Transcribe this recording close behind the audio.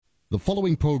The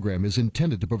following program is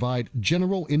intended to provide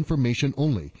general information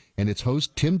only, and its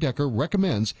host, Tim Decker,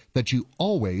 recommends that you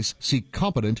always seek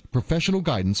competent professional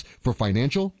guidance for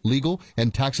financial, legal,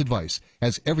 and tax advice,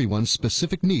 as everyone's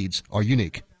specific needs are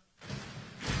unique.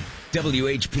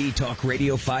 WHP Talk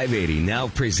Radio 580 now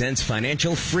presents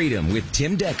Financial Freedom with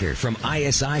Tim Decker from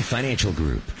ISI Financial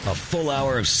Group. A full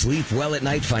hour of sleep well at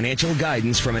night financial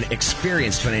guidance from an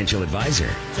experienced financial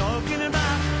advisor. Talking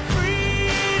about freedom.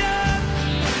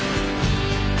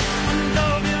 I'm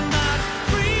talking about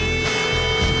freedom.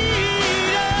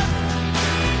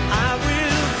 I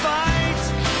will fight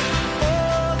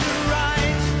for the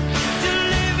right to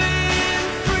live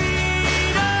in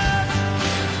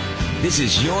freedom. This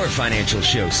is your financial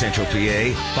show, Central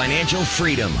PA. Financial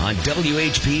Freedom on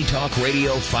WHP Talk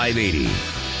Radio 580.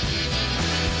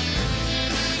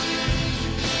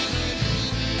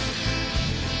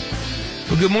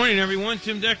 Well, good morning, everyone.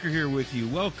 Tim Decker here with you.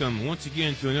 Welcome once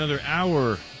again to another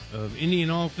hour of any and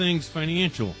all things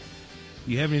financial. If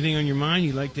you have anything on your mind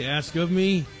you'd like to ask of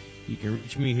me, you can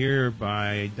reach me here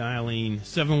by dialing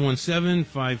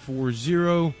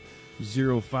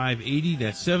 717-540-0580.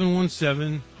 That's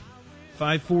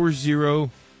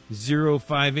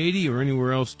 717-540-0580, or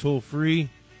anywhere else toll free.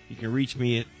 You can reach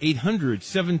me at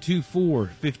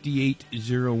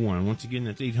 800-724-5801. Once again,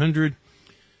 that's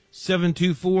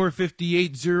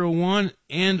 800-724-5801,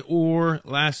 and or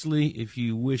lastly, if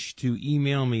you wish to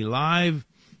email me live,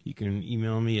 you can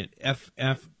email me at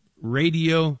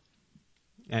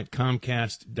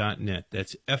ffradio@comcast.net.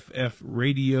 That's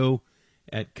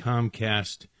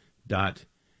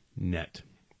ffradio@comcast.net.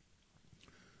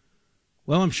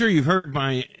 Well, I'm sure you've heard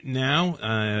by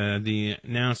now. The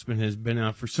announcement has been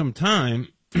out for some time,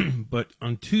 but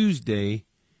on Tuesday,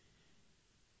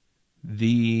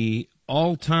 the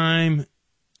all-time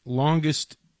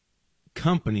longest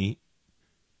company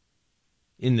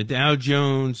in the Dow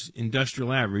Jones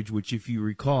Industrial Average, which, if you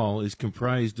recall, is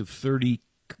comprised of 30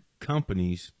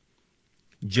 companies,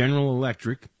 General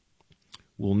Electric,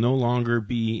 will no longer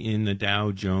be in the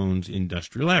Dow Jones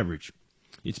Industrial Average.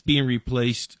 It's being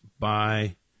replaced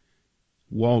by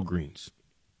Walgreens.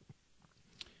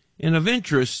 And of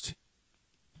interest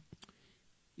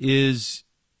is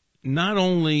not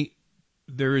only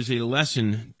there is a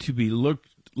lesson to be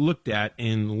looked at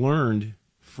and learned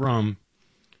from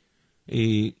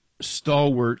a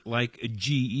stalwart like a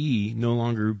GE no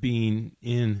longer being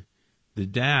in the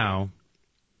Dow,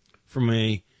 from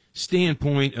a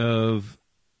standpoint of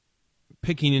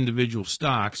picking individual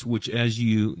stocks, which, as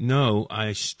you know,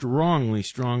 I strongly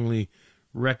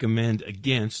recommend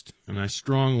against, and I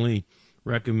strongly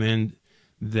recommend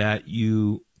that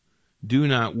you do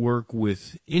not work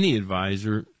with any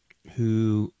advisor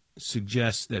who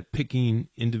suggests that picking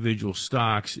individual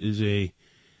stocks is a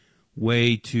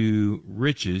way to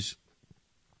riches,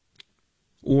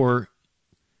 or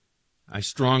I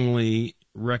strongly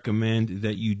recommend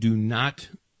that you do not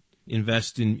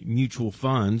invest in mutual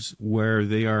funds where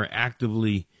they are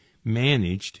actively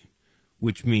managed,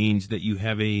 which means that you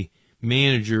have a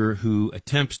manager who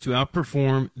attempts to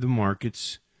outperform the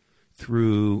markets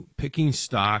through picking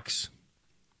stocks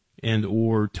and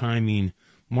or timing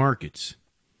markets.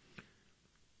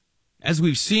 As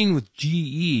we've seen with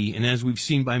GE, and as we've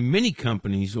seen by many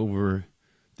companies over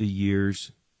the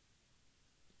years,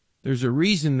 there's a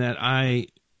reason that I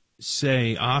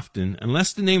say often,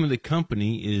 unless the name of the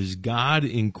company is God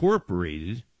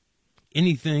Incorporated,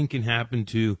 anything can happen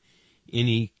to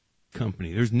any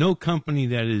company. There's no company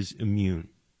that is immune.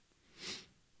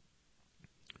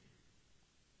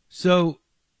 So,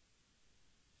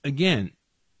 again,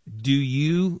 do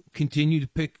you continue to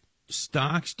pick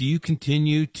stocks? Do you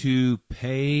continue to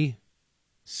pay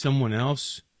someone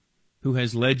else who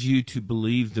has led you to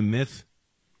believe the myth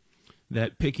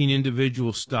that picking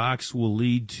individual stocks will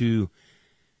lead to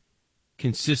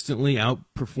consistently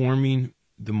outperforming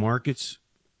the markets?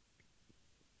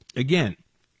 Again,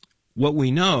 what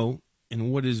we know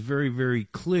and what is very, very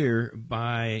clear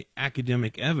by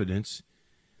academic evidence,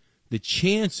 the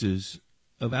chances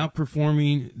of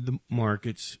outperforming the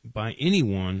markets by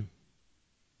anyone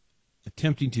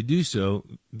attempting to do so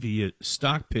via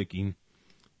stock picking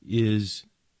is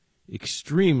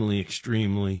extremely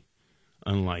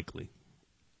unlikely.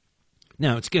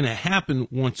 Now, it's going to happen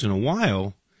once in a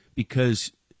while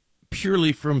because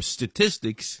purely from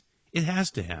statistics, it has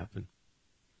to happen.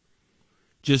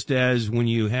 Just as when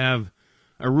you have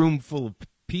a room full of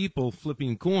people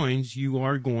flipping coins, you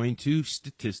are going to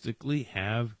statistically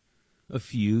have a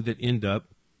few that end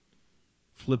up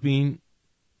flipping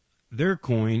their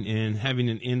coin and having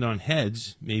an end on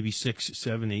heads maybe 6,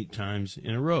 7, 8 times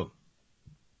in a row.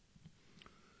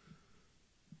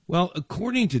 Well,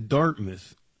 according to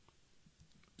Dartmouth,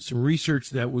 some research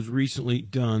that was recently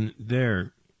done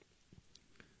there,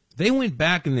 they went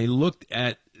back and they looked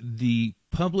at the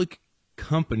public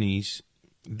companies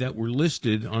that were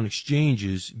listed on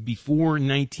exchanges before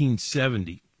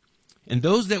 1970. And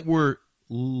those that were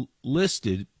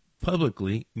listed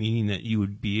publicly, meaning that you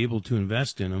would be able to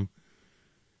invest in them,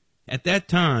 at that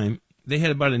time, they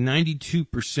had about a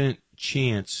 92%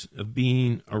 chance of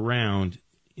being around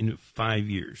in 5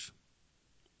 years.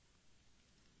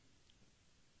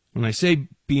 When I say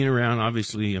being around,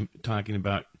 obviously I'm talking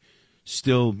about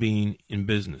still being in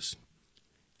business.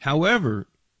 However,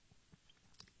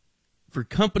 for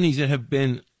companies that have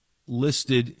been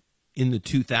listed in the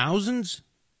 2000s,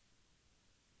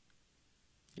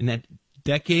 in that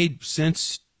decade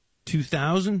since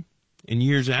 2000 and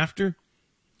years after,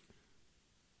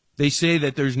 they say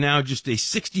that there's now just a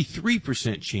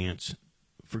 63% chance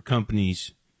for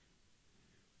companies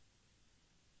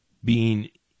being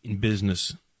in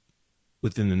business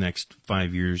within the next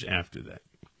 5 years after that.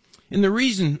 And the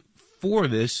reason for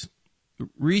this, the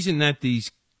reason that these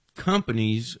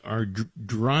companies are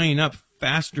drying up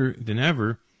faster than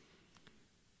ever,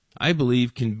 I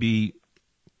believe can be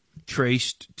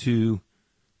traced to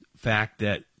the fact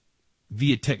that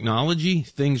via technology,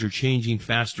 things are changing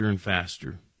faster and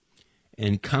faster,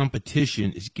 and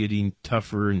competition is getting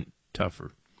tougher and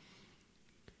tougher.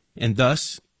 And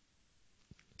thus,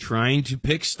 trying to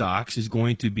pick stocks is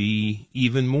going to be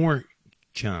even more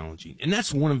challenging. And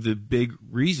that's one of the big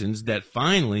reasons that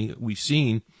finally we've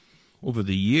seen over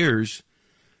the years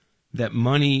that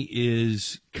money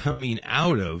is coming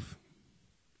out of,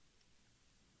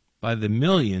 by the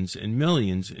millions and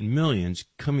millions and millions,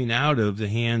 coming out of the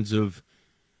hands of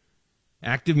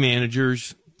active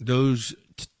managers, those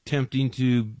attempting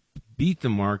to beat the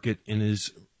market, and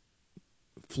is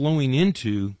flowing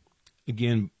into,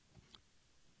 again,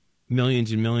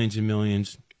 millions and millions and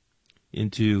millions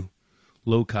into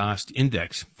low-cost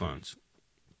index funds.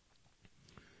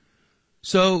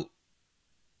 So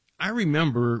I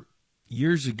remember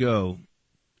years ago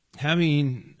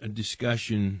having a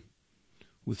discussion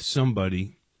with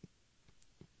somebody,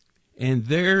 and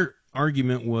their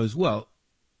argument was, well,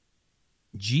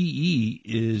 GE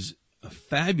is a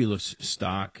fabulous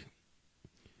stock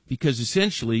because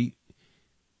essentially,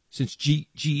 since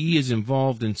GE is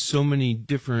involved in so many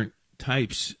different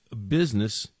types of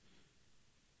business,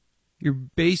 you're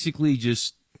basically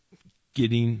just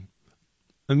getting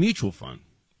a mutual fund.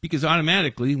 Because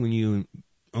automatically, when you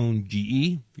own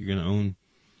GE, you're going to own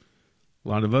a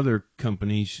lot of other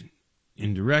companies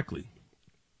indirectly.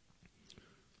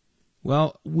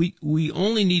 Well, we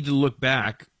only need to look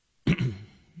back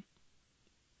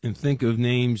and think of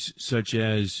names such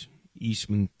as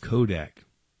Eastman Kodak,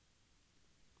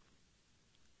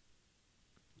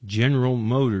 General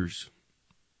Motors,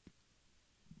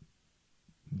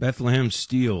 Bethlehem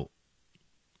Steel,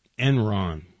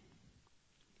 Enron,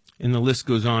 and the list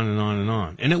goes on and on and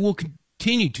on. And it will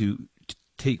continue to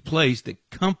take place that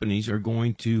companies are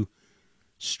going to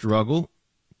struggle.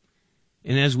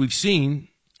 And as we've seen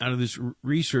out of this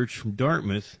research from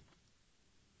Dartmouth,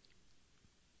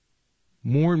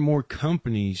 more and more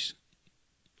companies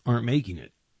aren't making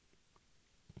it.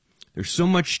 There's so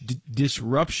much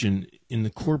disruption in the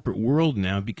corporate world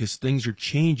now because things are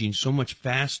changing so much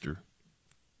faster.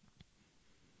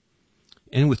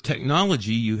 And with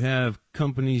technology, you have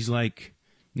companies like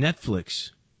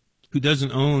Netflix, who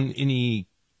doesn't own any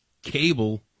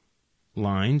cable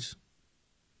lines,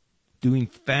 doing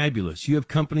fabulous. You have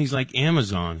companies like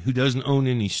Amazon, who doesn't own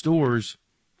any stores,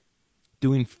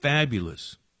 doing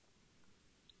fabulous.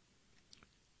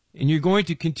 And you're going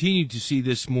to continue to see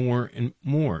this more and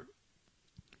more.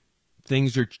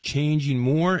 Things are changing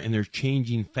more, and they're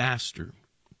changing faster.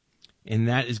 And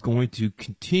that is going to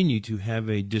continue to have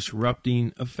a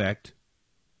disrupting effect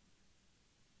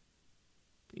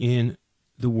in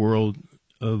the world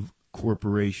of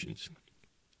corporations.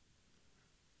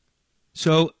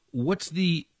 So what's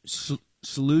the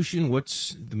solution?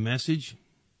 What's the message?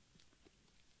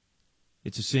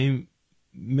 It's the same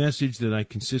message that I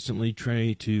consistently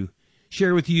try to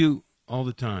share with you all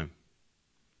the time.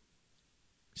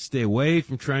 Stay away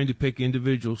from trying to pick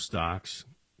individual stocks.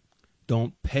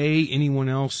 Don't pay anyone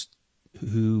else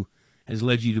who has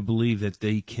led you to believe that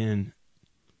they can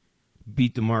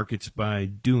beat the markets by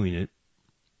doing it.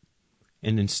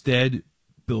 And instead,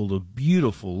 build a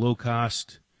beautiful,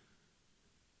 low-cost,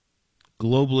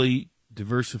 globally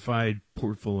diversified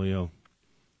portfolio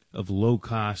of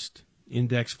low-cost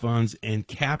index funds and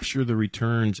capture the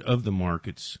returns of the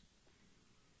markets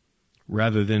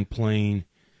rather than playing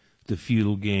the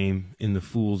futile game and the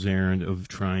fool's errand of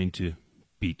trying to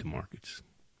beat the markets.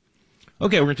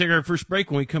 Okay, we're going to take our first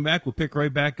break. When we come back, we'll pick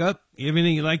right back up. You have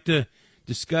anything you'd like to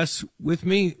discuss with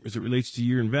me as it relates to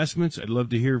your investments? I'd love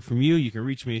to hear from you. You can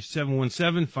reach me at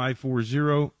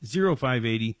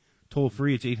 717-540-0580. Toll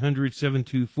free, it's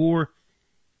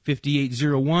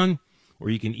 800-724-5801. Or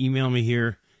you can email me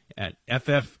here at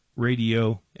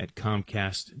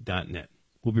ffradio@comcast.net.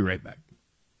 We'll be right back.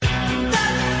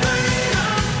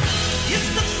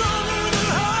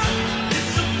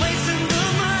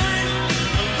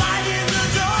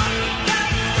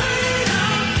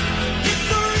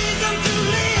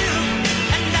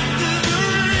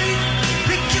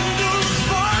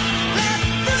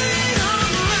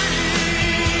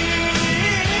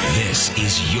 This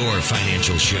is your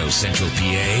financial show, Central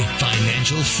PA,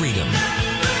 Financial Freedom.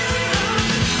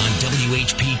 On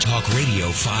WHP Talk Radio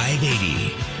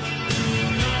 580.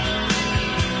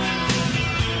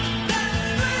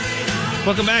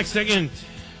 Welcome back. Second.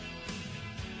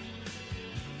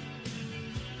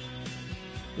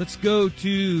 Let's go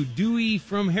to Dewey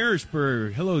from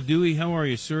Harrisburg. Hello, Dewey. How are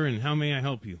you, sir, and how may I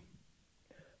help you?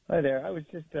 Hi there. I was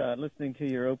just listening to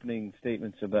your opening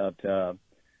statements about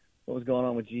what was going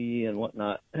on with GE and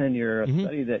whatnot, and your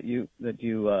study that you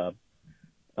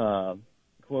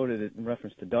quoted in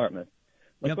reference to Dartmouth.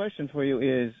 My question for you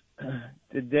is,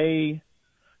 did they,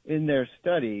 in their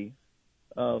study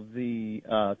of the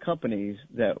companies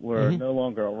that were no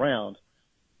longer around,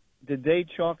 did they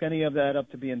chalk any of that up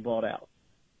to being bought out?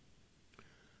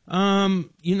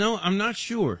 I'm not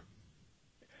sure.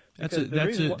 The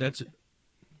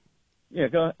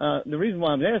reason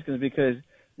why I'm asking is because,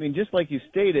 I mean, just like you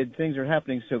stated, things are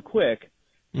happening so quick,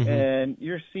 and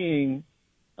you're seeing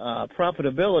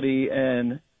profitability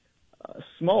and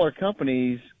smaller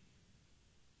companies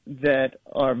that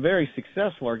are very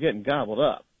successful are getting gobbled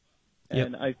up.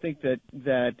 And I think that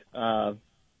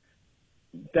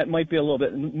might be a little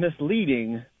bit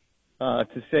misleading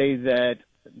to say that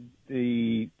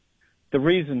the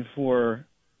reason for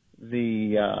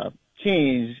the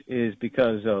change is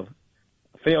because of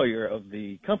failure of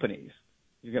the companies.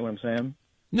 You get what I'm saying?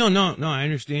 No, I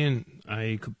understand.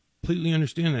 I completely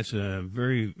understand. That's a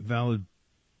very valid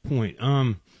point.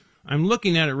 I'm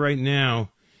looking at it right now,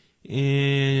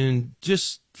 and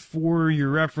just for your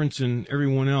reference and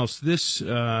everyone else, this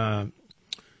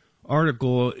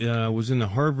article was in the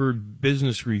Harvard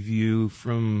Business Review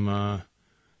from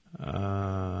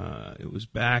it was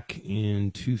back in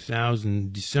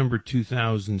December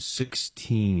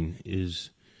 2016 is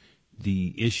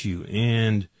the issue.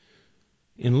 And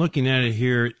in looking at it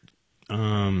here,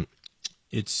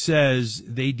 it says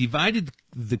they divided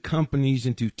the companies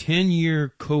into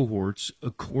 10-year cohorts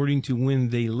according to when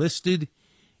they listed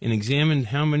and examined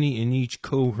how many in each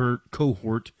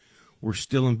cohort were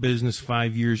still in business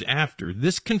 5 years after.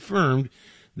 This confirmed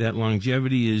that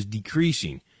longevity is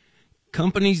decreasing.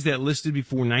 Companies that listed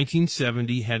before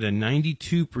 1970 had a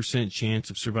 92% chance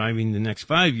of surviving the next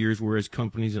 5 years, whereas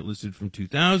companies that listed from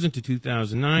 2000 to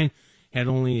 2009 had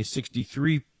only a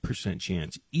 63%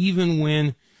 chance, even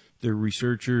when the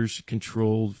researchers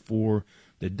controlled for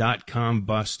the dot-com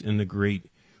bust and the Great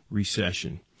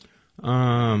Recession.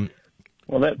 That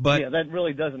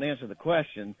really doesn't answer the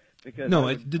question. Because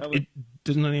it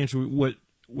does not answer what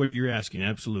you're asking,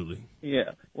 absolutely.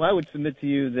 Yeah. Well, I would submit to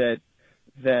you that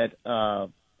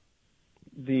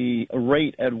the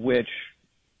rate at which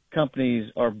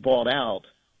companies are bought out,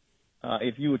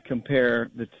 if you would compare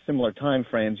the similar time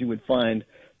frames, you would find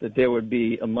that there would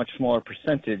be a much smaller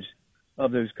percentage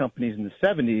of those companies in the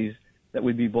 70s that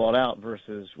would be bought out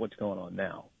versus what's going on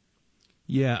now.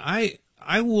 Yeah, I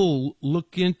will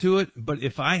look into it, but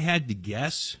if I had to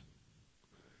guess,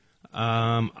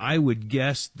 I would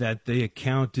guess that they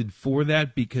accounted for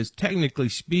that because technically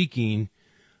speaking,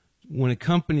 when a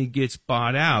company gets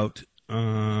bought out,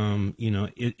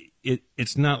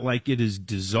 it's not like it is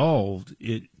dissolved.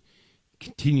 It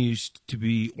continues to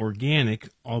be organic,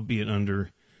 albeit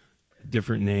under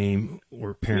different name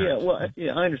or parent. I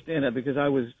understand that because I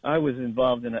was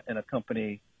involved in a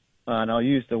company, and I'll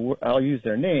use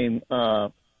their name.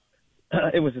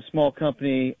 It was a small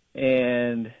company,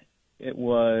 and it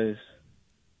was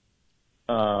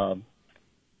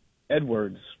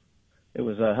Edwards. It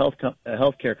was a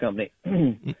healthcare company,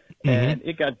 and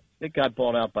it got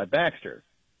bought out by Baxter,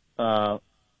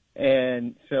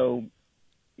 and so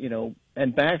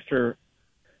and Baxter,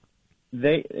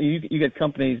 you get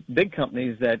big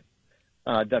companies that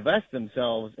divest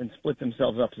themselves and split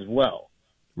themselves up as well.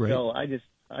 Right. So I'd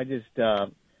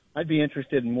be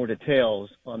interested in more details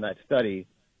on that study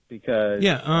because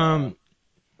of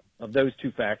those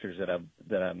two factors that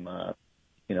I'm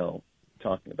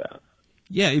talking about.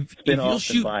 Yeah, if you'll Spin-offs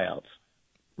and shoot buyouts.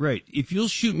 right, if you'll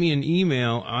shoot me an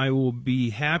email, I will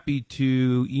be happy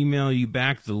to email you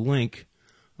back the link,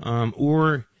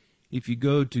 or if you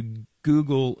go to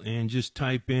Google and just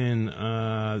type in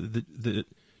the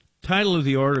title of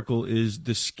the article is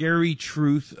 "The Scary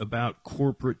Truth About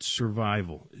Corporate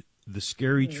Survival." The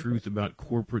Scary Truth About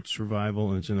Corporate Survival,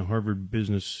 and it's in the Harvard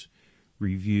Business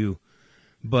Review.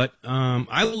 But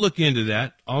I will look into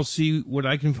that. I'll see what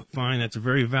I can find. That's a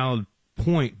very valid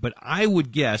point. But I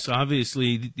would guess,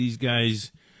 obviously, these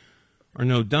guys are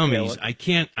no dummies. I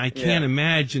can't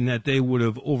imagine that they would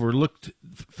have overlooked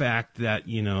the fact that,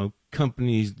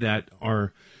 companies that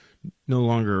are no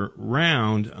longer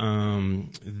around,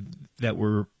 that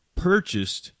were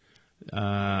purchased,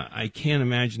 I can't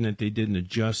imagine that they didn't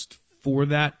adjust for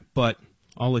that, but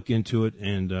I'll look into it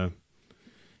and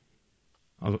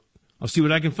I'll see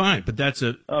what I can find. But that's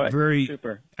a very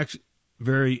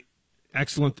very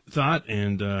excellent thought,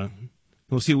 and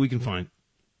we'll see what we can find.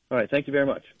 All right. Thank you very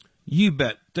much. You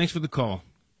bet. Thanks for the call.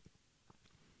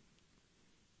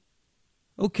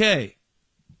 Okay.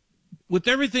 With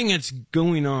everything that's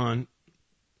going on,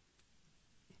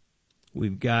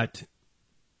 we've got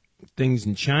things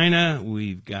in China.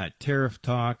 We've got tariff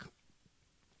talk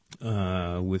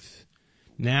with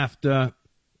NAFTA.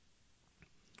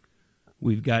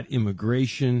 We've got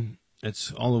immigration.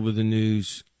 That's all over the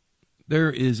news. There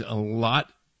is a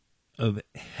lot of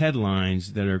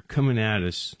headlines that are coming at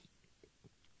us,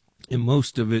 and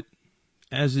most of it,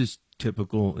 as is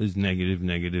typical, is negative,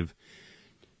 negative,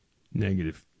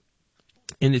 negative.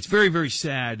 And it's very, very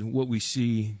sad what we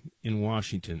see in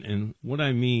Washington. And what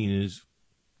I mean is,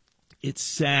 it's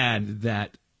sad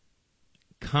that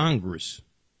Congress,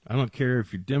 I don't care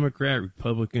if you're Democrat,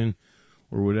 Republican,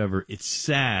 or whatever, it's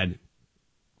sad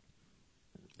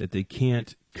that they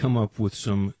can't come up with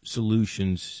some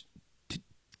solutions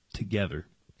together.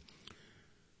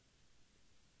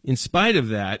 In spite of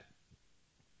that,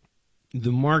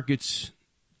 the markets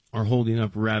are holding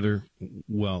up rather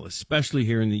well, especially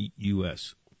here in the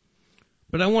U.S.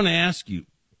 But I want to ask you,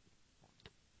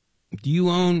 do you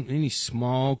own any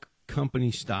small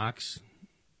company stocks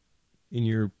in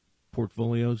your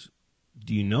portfolios?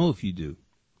 Do you know if you do?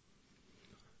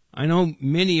 I know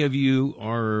many of you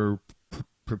are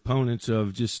proponents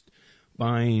of just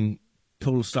buying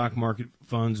total stock market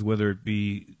funds, whether it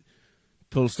be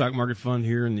total stock market fund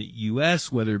here in the U.S.,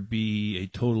 whether it be a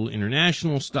total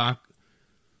international stock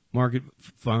market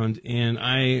fund. And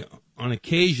I, on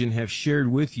occasion, have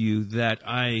shared with you that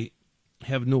I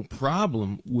have no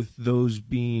problem with those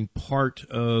being part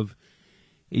of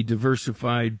a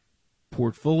diversified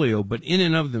portfolio. But in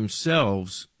and of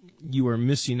themselves, you are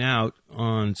missing out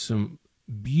on some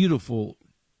beautiful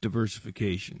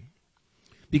diversification.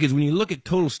 Because when you look at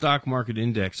total stock market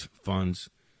index funds,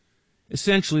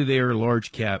 essentially they are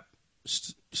large cap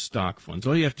stock funds.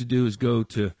 All you have to do is go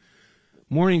to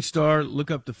Morningstar, look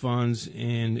up the funds,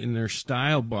 and in their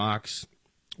style box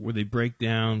where they break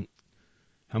down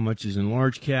how much is in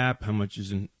large cap, how much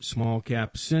is in small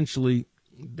cap, essentially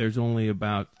there's only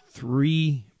about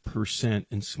 3%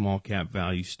 in small cap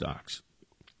value stocks.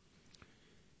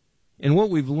 And what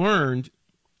we've learned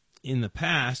in the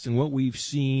past and what we've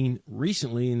seen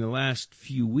recently in the last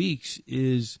few weeks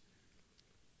is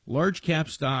large cap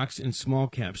stocks and small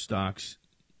cap stocks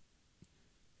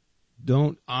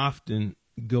don't often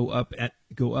go up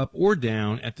or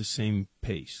down at the same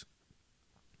pace.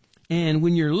 And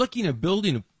when you're looking at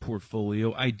building a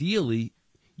portfolio, ideally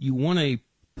you want a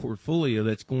portfolio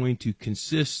that's going to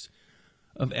consist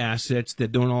of assets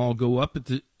that don't all go up at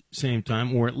the same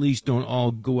time, or at least don't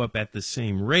all go up at the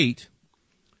same rate,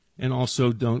 and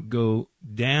also don't go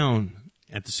down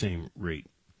at the same rate.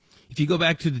 If you go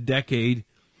back to the decade,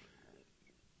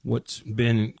 what's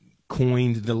been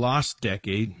coined the lost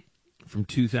decade, from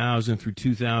 2000 through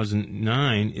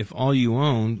 2009, if all you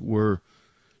owned were,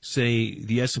 say,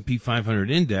 the S&P 500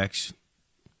 index,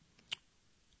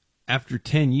 after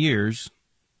 10 years,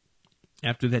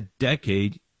 after that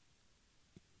decade,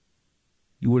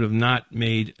 you would have not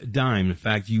made a dime. In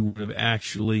fact, you would have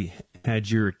actually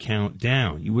had your account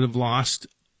down. You would have lost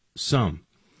some.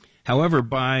 However,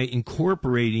 by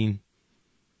incorporating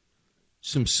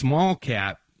some small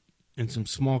cap and some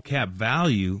small cap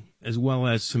value, as well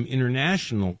as some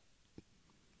international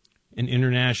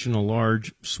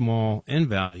large, small, and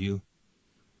value,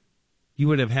 you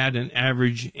would have had an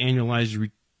average annualized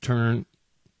return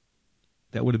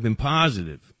that would have been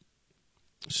positive,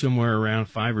 somewhere around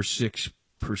 5 or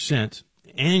 6%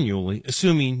 annually,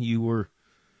 assuming you were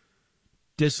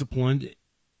disciplined,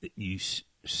 that you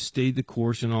stayed the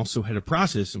course, and also had a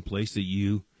process in place that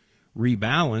you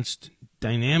rebalanced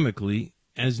dynamically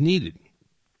as needed.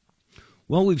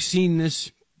 Well, we've seen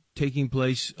this taking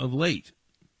place of late.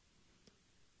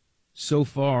 So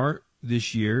far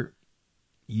this year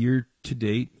to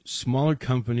date, smaller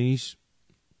companies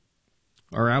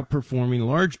are outperforming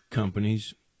large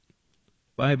companies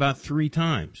by about 3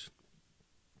 times.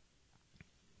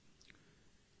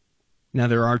 Now,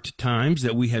 there are times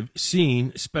that we have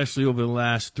seen, especially over the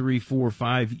last 3, 4,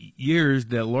 5 years,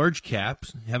 that large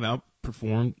caps have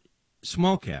outperformed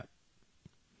small cap.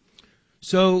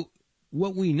 So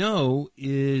what we know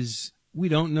is we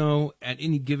don't know at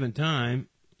any given time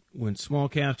when small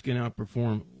cap's going to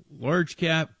outperform large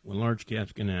cap, when large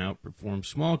cap's going to outperform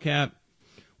small cap,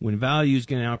 when value is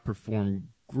going to outperform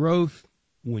growth,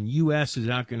 when U.S. is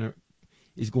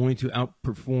going to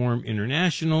outperform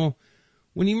international,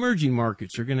 when emerging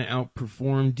markets are going to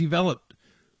outperform developed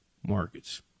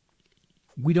markets.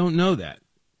 We don't know that.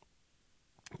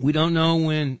 We don't know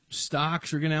when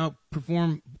stocks are going to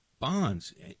outperform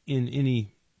bonds in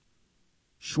any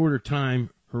shorter time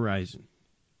horizon.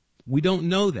 We don't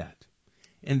know that.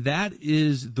 And that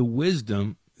is the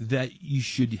wisdom that you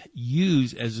should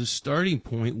use as a starting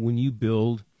point when you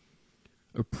build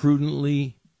a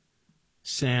prudently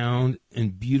sound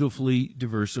and beautifully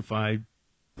diversified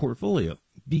portfolio.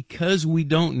 Because we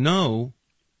don't know,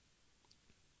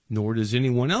 nor does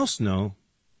anyone else know,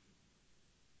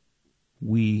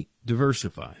 we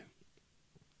diversify.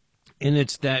 And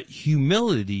it's that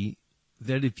humility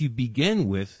that if you begin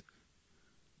with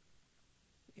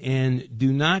and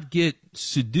do not get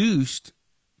seduced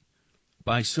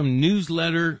by some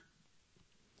newsletter,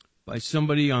 by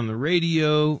somebody on the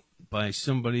radio, by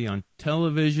somebody on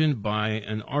television, by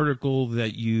an article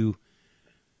that you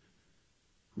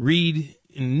read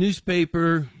in a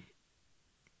newspaper,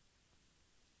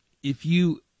 if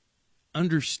you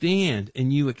understand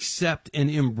and you accept and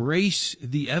embrace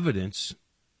the evidence,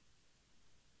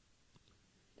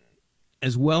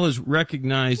 as well as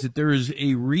recognize that there is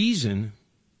a reason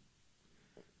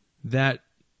that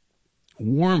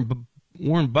Warren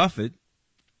Buffett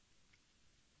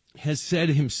has said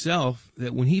himself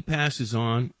that when he passes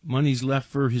on, monies left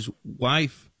for his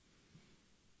wife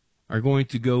are going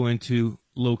to go into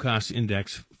low-cost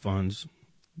index funds,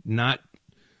 not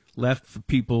left for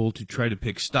people to try to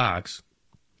pick stocks,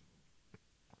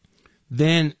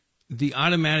 then the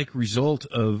automatic result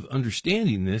of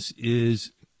understanding this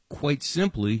is quite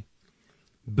simply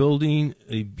building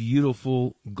a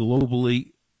beautiful,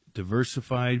 globally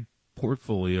diversified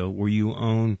portfolio where you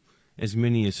own as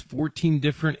many as 14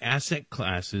 different asset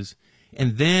classes,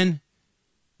 and then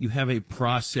you have a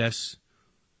process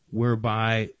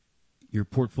whereby your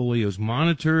portfolio is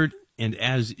monitored and,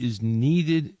 as is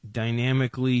needed,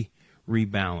 dynamically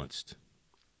rebalanced.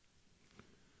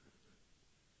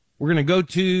 We're going to go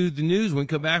to the news. When we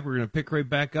come back, we're going to pick right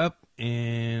back up,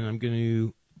 and I'm going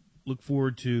to look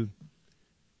forward to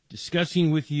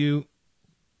discussing with you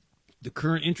the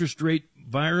current interest rate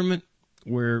environment,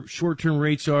 where short-term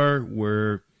rates are,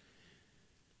 where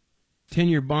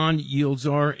 10-year bond yields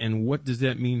are, and what does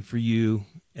that mean for you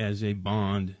as a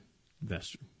bond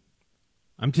investor.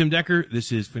 I'm Tim Decker.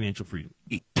 This is Financial Freedom.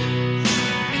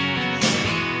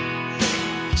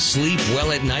 Sleep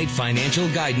well at night financial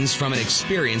guidance from an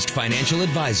experienced financial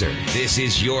advisor. This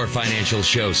is your financial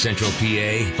show, Central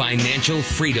PA. Financial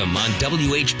Freedom on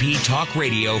WHP Talk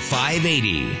Radio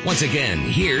 580. Once again,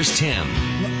 here's Tim.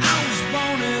 I was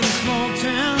born in a small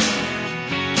town.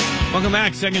 Welcome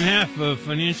back. Second half of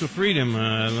Financial Freedom.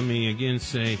 Let me again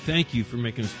say thank you for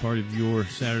making us part of your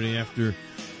Saturday afternoon.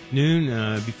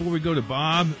 Before we go to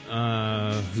Bob,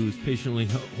 who's patiently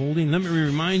holding, let me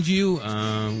remind you,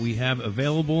 we have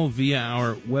available via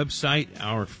our website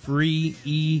our free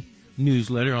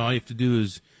e-newsletter. All you have to do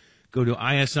is go to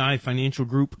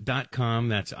isifinancialgroup.com.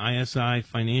 That's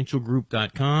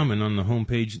isifinancialgroup.com. And on the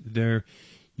homepage there,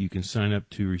 you can sign up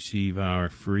to receive our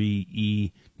free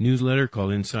e-newsletter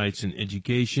called Insights in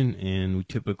Education. And we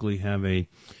typically have a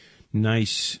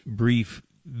nice, brief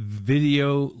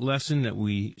video lesson that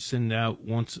we send out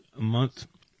once a month,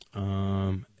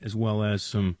 as well as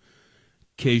some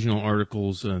occasional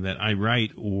articles that I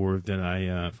write or that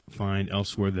I find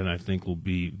elsewhere that I think will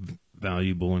be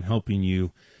valuable in helping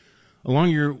you along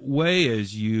your way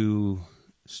as you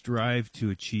strive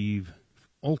to achieve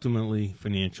ultimately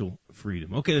financial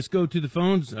freedom. Okay, let's go to the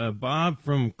phones. Bob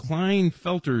from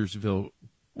Kleinfeltersville.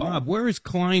 Bob, where is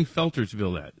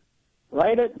Kleinfeltersville at?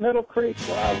 Right at Middle Creek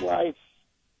Wildlife.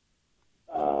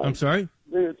 I'm sorry?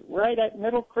 Right at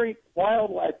Middle Creek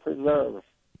Wildlife Preserve.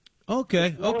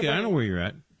 Okay, I know where you're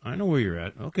at.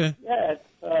 Okay. Yeah,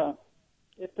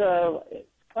 it's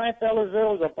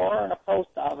Kleinfeldersville is a bar and a post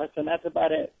office, and that's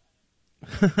about it.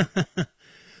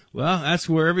 Well, that's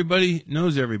where everybody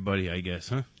knows everybody, I guess,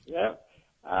 huh? Yeah.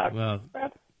 Well,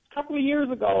 About a couple of years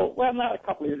ago, well, not a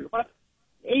couple of years ago, about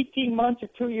 18 months or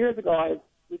 2 years ago, I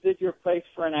visited your place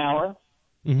for an hour.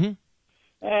 mm-hmm.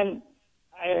 And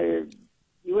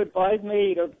you advised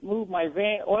me to move my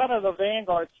a lot of the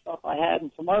Vanguard stuff I had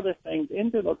and some other things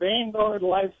into the Vanguard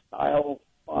lifestyle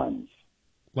funds.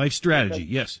 Life strategy,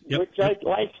 yes. Yep.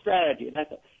 Life strategy,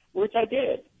 which I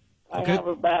did. Okay. I have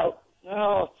about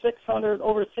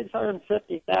over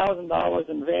 $650,000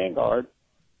 in Vanguard,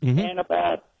 Mm-hmm. and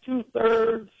about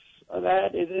 2/3 of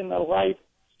that is in the life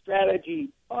strategy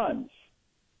funds.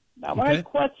 Now, when I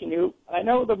question you, I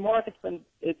know the market's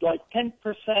it's like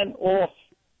 10% off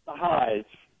the highs,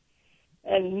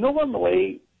 and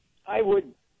normally I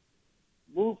would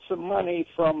move some money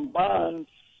from bond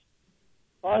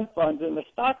funds into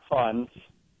stock funds.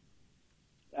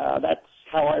 That's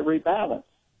how I rebalance.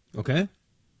 Okay.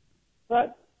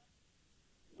 But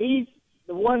the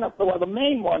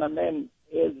main one I'm in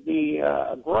is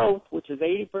the growth, which is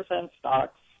 80%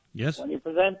 stocks, Yes.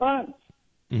 20% bonds.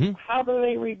 Mm-hmm. How do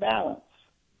they rebalance?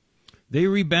 They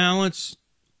rebalance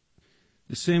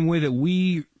the same way that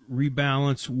we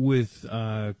rebalance with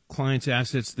clients'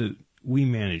 assets that we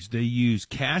manage. They use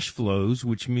cash flows,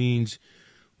 which means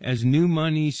as new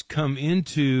monies come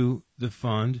into the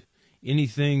fund,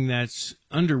 anything that's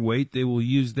underweight, they will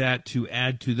use that to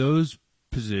add to those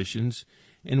positions.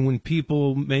 And when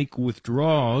people make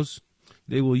withdrawals,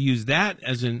 they will use that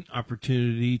as an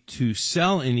opportunity to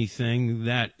sell anything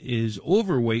that is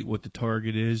overweight what the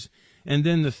target is. And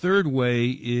then the third way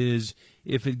is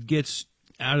if it gets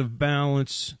out of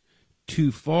balance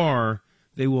too far,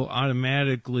 they will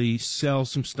automatically sell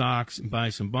some stocks and buy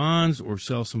some bonds, or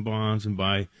sell some bonds and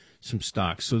buy some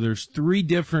stocks. So there's 3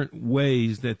 different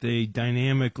ways that they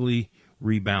dynamically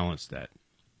rebalance that.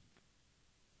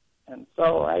 And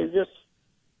so I just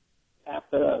have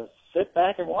to sit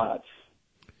back and watch.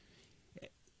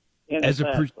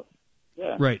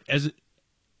 Right.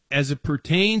 As it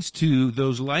pertains to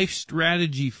those life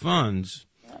strategy funds,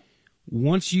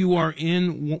 once you are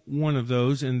in one of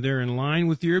those and they're in line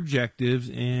with your objectives,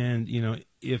 and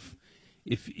if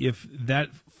that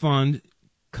fund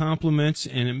complements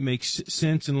and it makes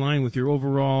sense in line with your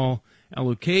overall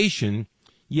allocation,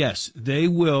 yes, they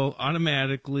will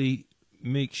automatically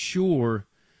make sure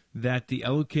that the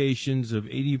allocations of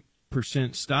 80%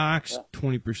 stocks,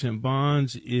 20%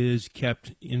 bonds is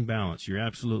kept in balance. You're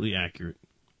absolutely accurate.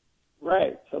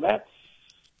 Right. So that's.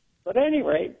 But at any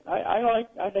rate,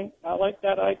 I think I like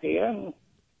that idea, and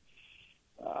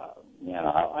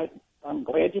I'm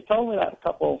glad you told me that a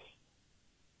couple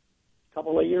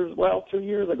of years, 2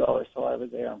 years ago or so I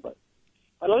was there. But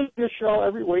I listen to your show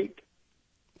every week.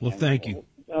 Well, thank you.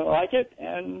 I like it.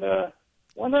 And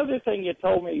one other thing you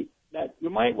told me that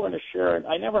you might want to share, and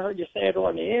I never heard you say it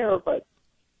on the air, but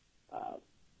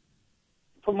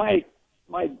for my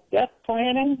death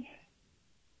planning,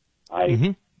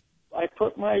 I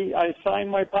signed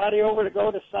my body over to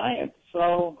go to science.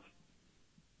 So,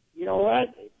 you know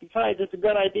what? Besides, it's a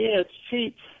good idea. It's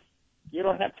cheap. You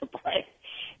don't have to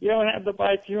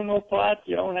buy funeral plots.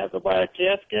 You don't have to buy a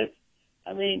casket.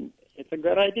 I mean, it's a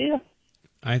good idea.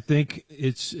 I think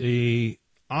it's a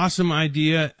awesome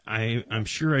idea. I'm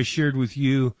sure I shared with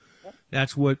you.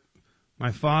 That's what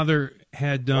my father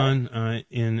had done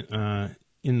in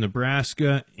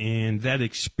Nebraska, and that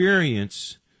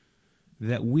experience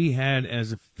that we had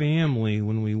as a family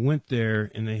when we went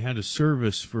there, and they had a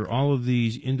service for all of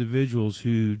these individuals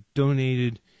who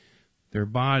donated their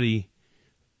body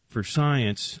for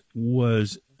science,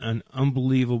 was an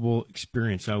unbelievable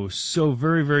experience. I was so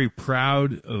very, very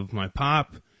proud of my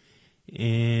pop,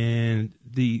 and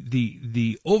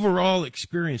the overall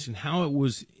experience and how it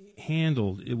was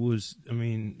handled. It was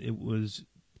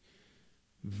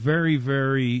very,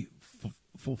 very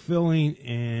fulfilling,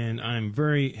 and I'm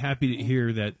very happy to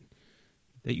hear that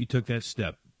you took that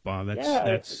step, Bob.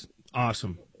 That's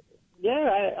awesome. Yeah,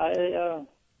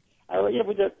 it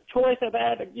was a choice of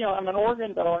that. I'm an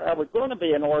organ donor. I was going to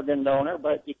be an organ donor,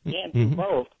 but you can't do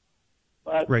both.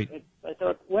 But right. I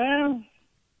thought, well,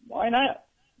 why not?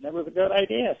 That was a good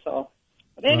idea. So,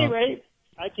 at any rate,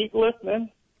 I keep listening.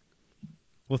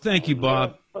 Well, thank you,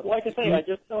 Bob. But like I say, I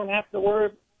just don't have to worry.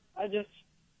 I just,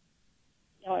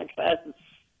 like that.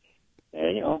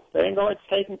 Vanguard's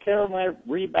taking care of my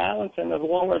rebalancing, as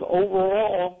long as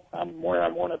overall I'm where I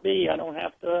want to be. I don't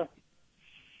have to.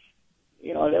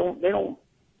 They don't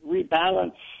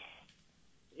rebalance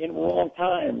in wrong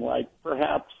time like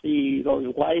perhaps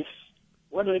those life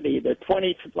what are they? The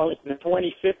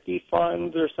 2050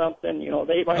 funds or something.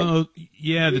 They might. Oh,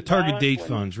 yeah, the target date when,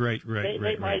 funds. Right. They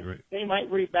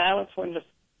might rebalance when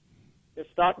the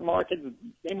stock market.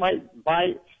 They might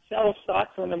sell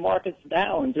stocks when the market's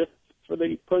down just for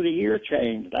the year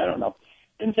change. I don't know.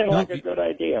 Didn't seem like a good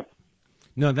idea.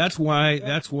 No, that's why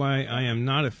I am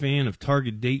not a fan of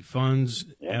target date funds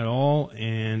at all,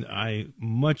 and I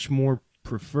much more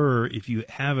prefer, if you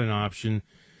have an option,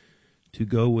 to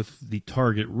go with the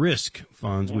target risk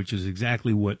funds, which is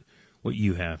exactly what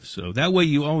you have. So that way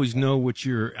you always know what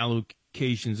your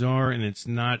allocations are, and it's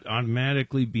not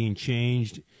automatically being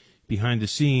changed behind the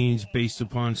scenes based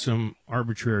upon some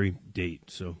arbitrary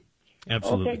date. So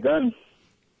absolutely. Okay, good.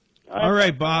 All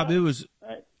right, Bob. It was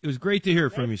great to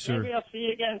hear from you, sir. Maybe I'll see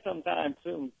you again sometime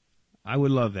soon. I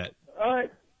would love that. All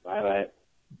right. Bye-bye.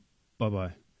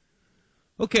 Bye-bye.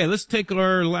 Okay, let's take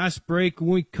our last break. When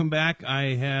we come back,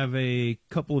 I have a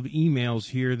couple of emails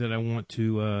here that I want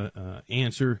to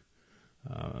answer.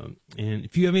 And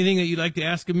if you have anything that you'd like to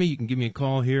ask of me, you can give me a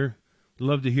call here.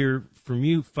 Love to hear from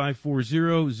you,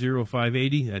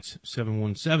 540-0580. That's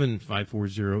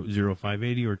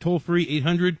 717-540-0580, or toll free,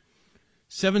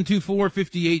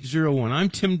 800-724-5801. I'm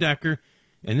Tim Decker,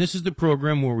 and this is the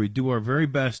program where we do our very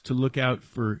best to look out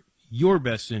for your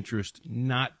best interest,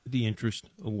 not the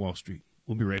interest of Wall Street.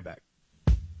 We'll be right back.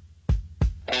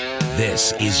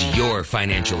 This is your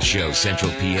financial show,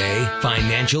 Central PA,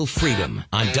 Financial Freedom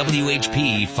on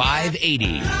WHP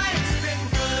 580.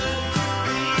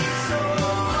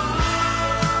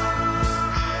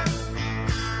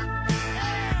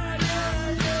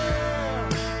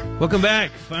 Welcome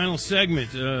back. Final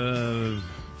segment of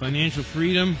Financial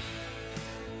Freedom.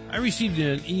 I received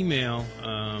an email,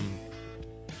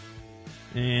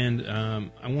 and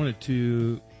I wanted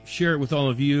to share it with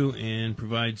all of you and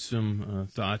provide some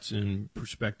thoughts and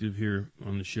perspective here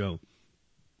on the show.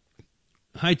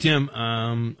 Hi, Tim.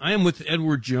 I am with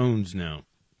Edward Jones now.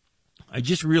 I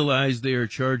just realized they are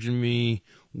charging me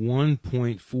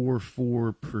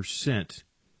 1.44%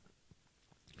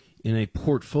 in a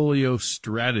portfolio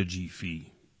strategy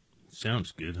fee.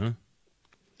 Sounds good, huh?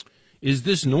 Is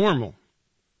this normal?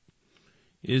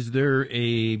 Is there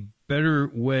a better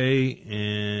way,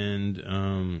 and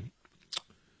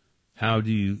how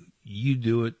do you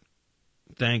do it?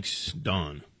 Thanks,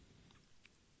 Don.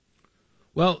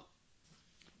 Well,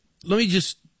 let me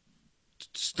just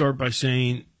start by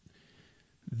saying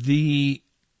the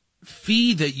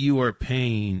fee that you are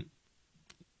paying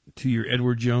to your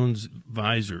Edward Jones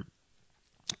advisor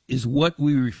is what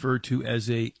we refer to as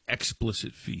a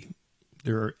explicit fee.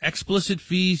 There are explicit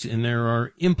fees and there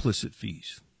are implicit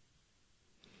fees.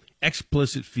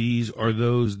 Explicit fees are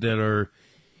those that are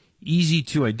easy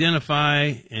to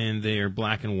identify, and they are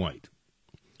black and white.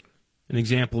 An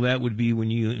example of that would be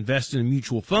when you invest in a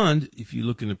mutual fund. If you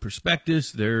look in the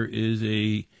prospectus, there is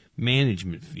a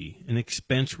management fee, an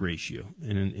expense ratio,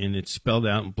 and it's spelled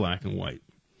out in black and white.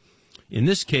 In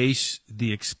this case,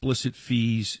 the explicit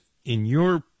fees in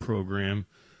your program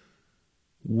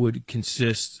would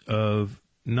consist of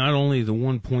not only the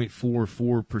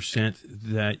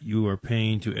 1.44% that you are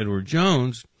paying to Edward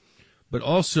Jones, but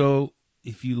also,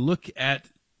 if you look at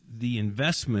the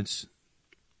investments,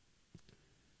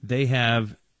 they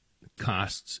have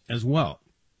costs as well.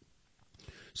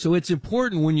 So it's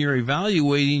important when you're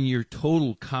evaluating your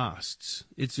total costs,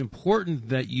 it's important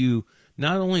that you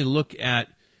not only look at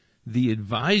the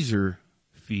advisor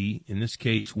fee, in this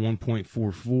case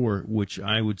 1.44, which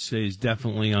I would say is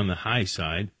definitely on the high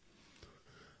side,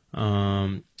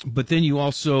 but then you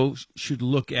also should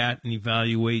look at and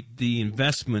evaluate the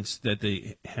investments that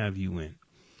they have you in.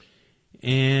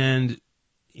 And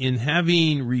in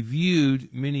having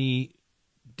reviewed many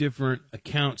different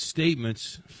account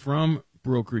statements from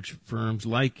brokerage firms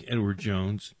like Edward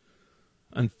Jones,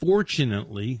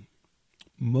 unfortunately,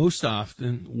 most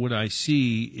often what I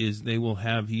see is they will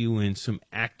have you in some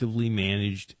actively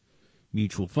managed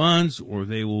mutual funds, or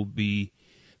they will be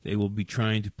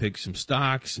trying to pick some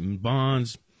stocks and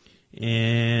bonds,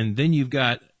 and then you've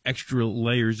got extra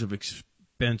layers of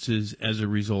expenses as a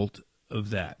result of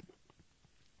that.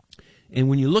 And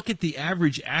when you look at the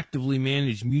average actively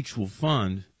managed mutual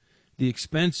fund, the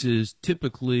expenses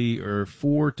typically are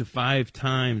 4 to 5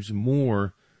 times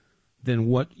more than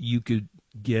what you could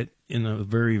get in a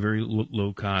very, very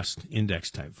low-cost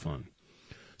index-type fund.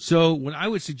 So what I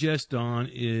would suggest, Don,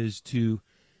 is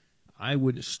I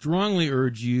would strongly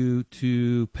urge you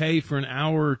to pay for an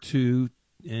hour or two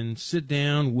and sit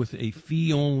down with a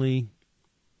fee-only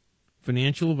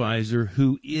financial advisor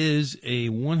who is a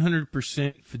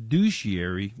 100%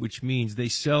 fiduciary, which means they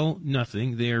sell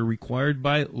nothing. They are required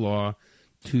by law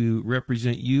to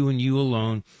represent you and you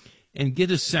alone, and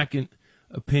get a second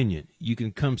opinion. You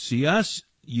can come see us.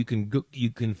 You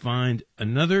can find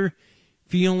another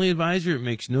fee-only advisor. It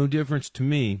makes no difference to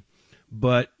me.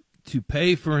 But to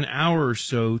pay for an hour or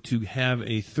so to have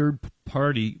a third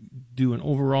party do an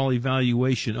overall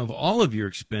evaluation of all of your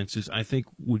expenses, I think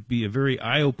would be a very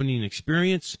eye-opening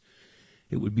experience.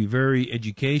 It would be very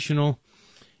educational.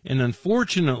 And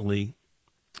unfortunately,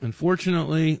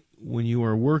 when you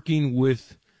are working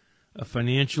with a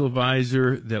financial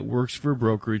advisor that works for a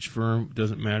brokerage firm,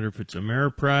 doesn't matter if it's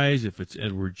Ameriprise, if it's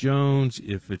Edward Jones,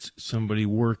 if it's somebody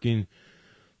working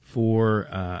for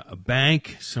a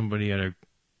bank, somebody at a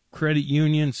credit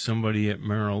union, somebody at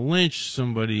Merrill Lynch,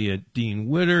 somebody at Dean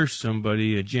Witter,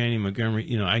 somebody at Janney Montgomery,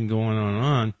 I can go on and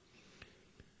on.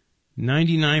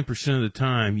 99% of the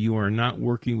time, you are not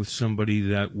working with somebody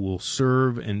that will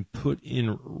serve and put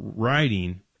in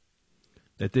writing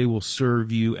that they will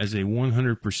serve you as a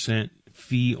 100%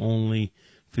 fee-only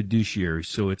fiduciary.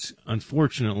 So it's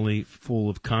unfortunately full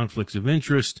of conflicts of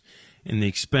interest, and the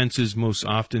expenses most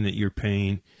often that you're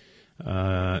paying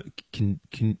can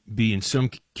be in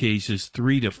some cases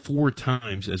 3 to 4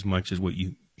 times as much as what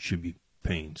you should be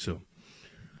paying. So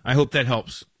I hope that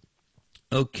helps.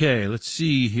 Okay, let's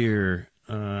see here.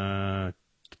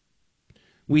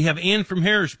 We have Ann from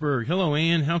Harrisburg. Hello,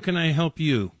 Ann. How can I help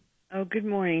you? Oh, good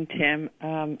morning, Tim.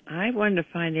 I wanted to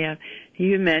find out,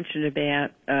 you mentioned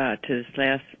about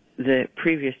the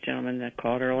previous gentleman that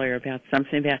called earlier about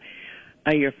something about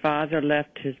your father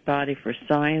left his body for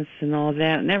science and all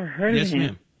that. Never heard of him.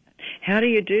 Yes, ma'am. How do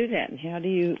you do that, and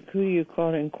who do you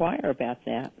call to inquire about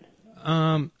that?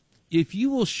 If you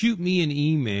will shoot me an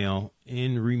email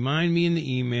and remind me in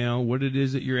the email what it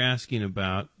is that you're asking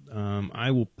about,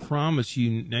 I will promise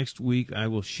you next week I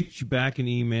will shoot you back an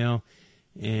email,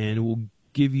 and we'll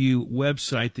give you a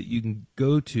website that you can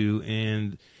go to,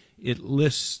 and it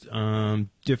lists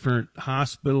different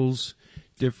hospitals,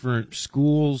 different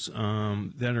schools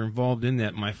that are involved in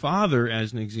that. My father,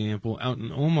 as an example, out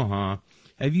in Omaha,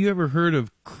 have you ever heard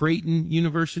of Creighton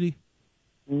University?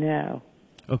 No.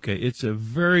 Okay, it's a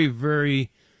very,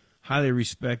 very highly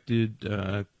respected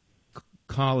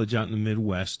college out in the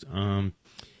Midwest, and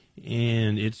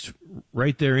it's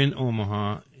right there in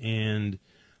Omaha, and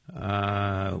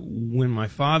when my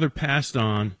father passed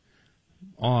on,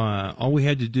 all we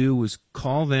had to do was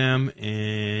call them,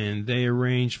 and they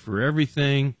arranged for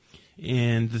everything.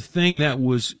 And the thing that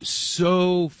was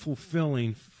so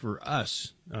fulfilling for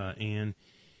us, Ann,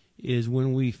 is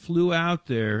when we flew out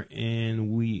there and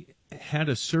we had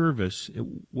a service. It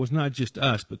was not just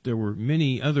us, but there were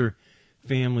many other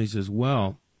families as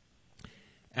well.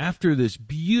 After this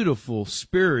beautiful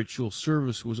spiritual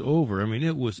service was over, I mean,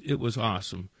 it was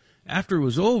awesome. After it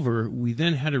was over, we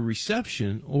then had a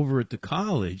reception over at the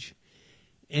college,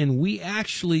 and we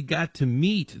actually got to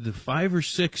meet the 5 or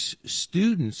 6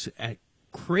 students at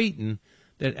Creighton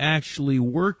that actually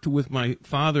worked with my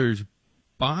father's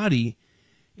body,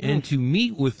 and to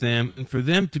meet with them and for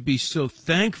them to be so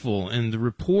thankful, and the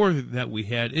rapport that we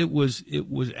had, it was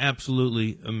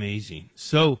absolutely amazing.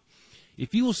 So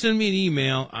if you will send me an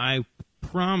email, I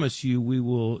promise you we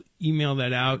will email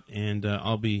that out, and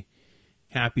I'll be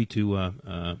happy to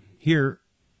hear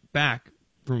back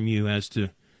from you as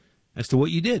to what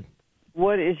you did.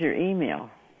 What is your email?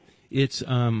 It's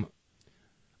ISI.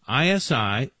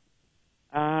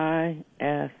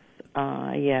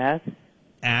 Yes.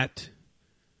 At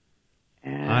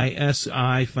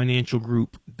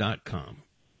isifinancialgroup.com.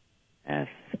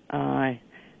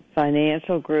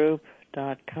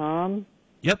 isifinancialgroup.com.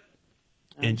 Yep.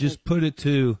 And just put it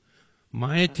to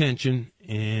my attention,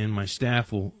 and my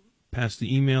staff will pass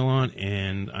the email on,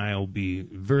 and I'll be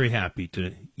very happy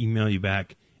to email you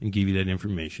back and give you that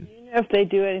information. Do you know if they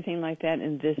do anything like that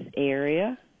in this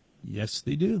area? Yes,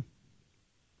 they do.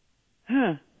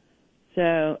 Huh.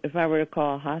 So if I were to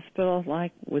call a hospital,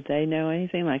 would they know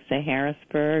anything, like, say,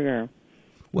 Harrisburg or?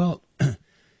 Well,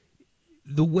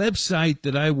 the website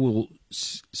that I will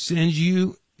send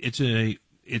you, it's a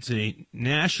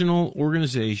national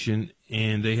organization,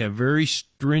 and they have very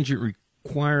stringent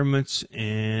requirements,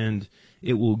 and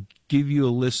it will give you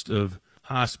a list of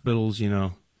hospitals,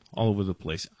 all over the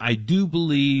place. I do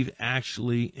believe,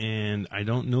 actually, and I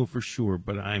don't know for sure,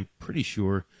 but I'm pretty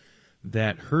sure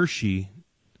that Hershey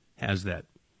has that.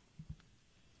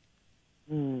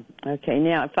 Okay.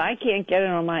 Now, if I can't get it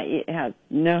on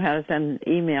know how to send an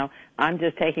email, I'm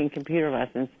just taking computer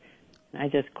lessons. I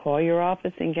just call your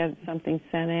office and get something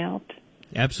sent out?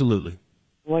 Absolutely.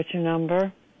 What's your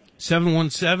number?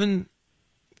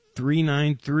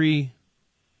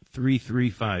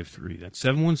 717-393-3353. That's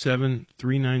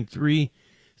 717-393-3353.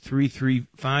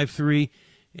 888-866-3353,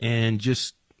 and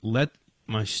just let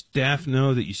my staff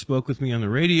know that you spoke with me on the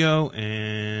radio,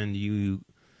 and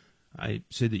I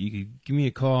said that you could give me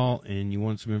a call and you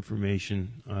want some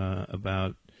information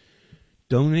about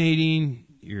donating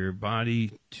your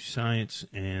body to science,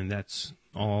 and that's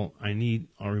all I need.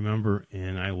 I'll remember,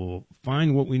 and I will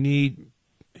find what we need,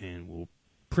 and we'll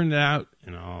print it out,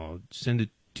 and I'll send it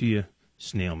to you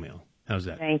snail mail. How's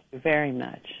that? Thank you very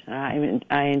much. I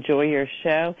enjoy your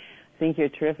show. I think you're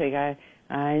terrific.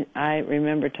 I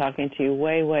remember talking to you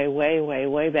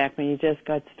way back when you just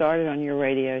got started on your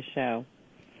radio show.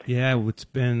 Yeah, it's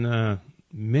been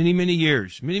many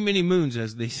years, many moons,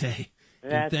 as they say.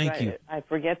 That's thank right. you. I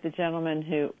forget the gentleman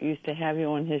who used to have you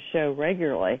on his show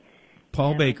regularly.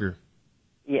 Paul Baker.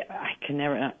 Yeah, I can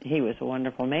never. He was a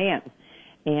wonderful man.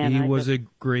 And he was a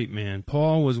great man.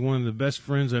 Paul was one of the best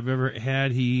friends I've ever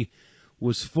had. He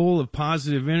was full of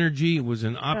positive energy, was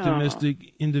an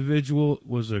optimistic individual,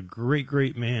 was a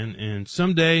great man. And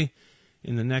someday,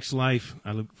 in the next life,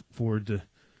 I look forward to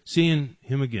seeing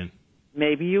him again.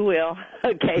 Maybe you will.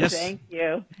 Okay, yes. Thank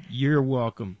you. You're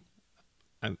welcome.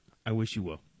 I wish you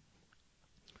will.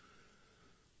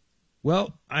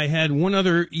 Well, I had one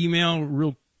other email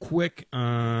real quick.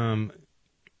 We've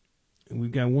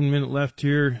got 1 minute left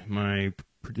here. My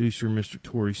producer, Mr.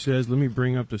 Torrey, says, let me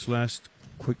bring up this last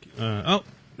quick.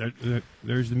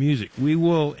 There's the music. We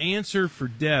will answer for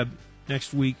Deb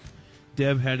next week.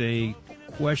 Deb had a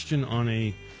question on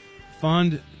a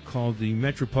fund called the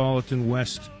Metropolitan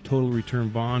West Total Return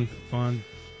Bond Fund,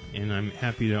 and I'm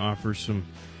happy to offer some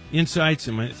insights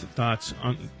and my thoughts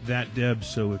on that, Deb.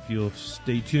 So if you'll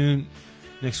stay tuned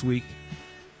next week,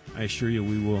 I assure you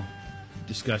we will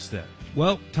discuss that.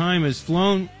 Well, time has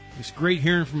flown. It's great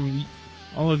hearing from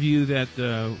all of you that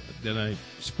I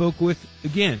spoke with.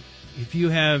 Again, if you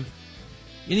have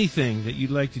anything that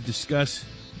you'd like to discuss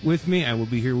with me, I will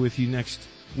be here with you next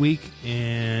week.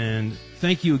 And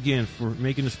thank you again for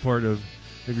making us part of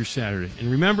your Saturday.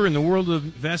 And remember, in the world of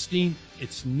investing,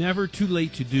 it's never too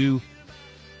late to do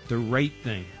the right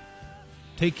thing.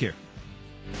 Take care.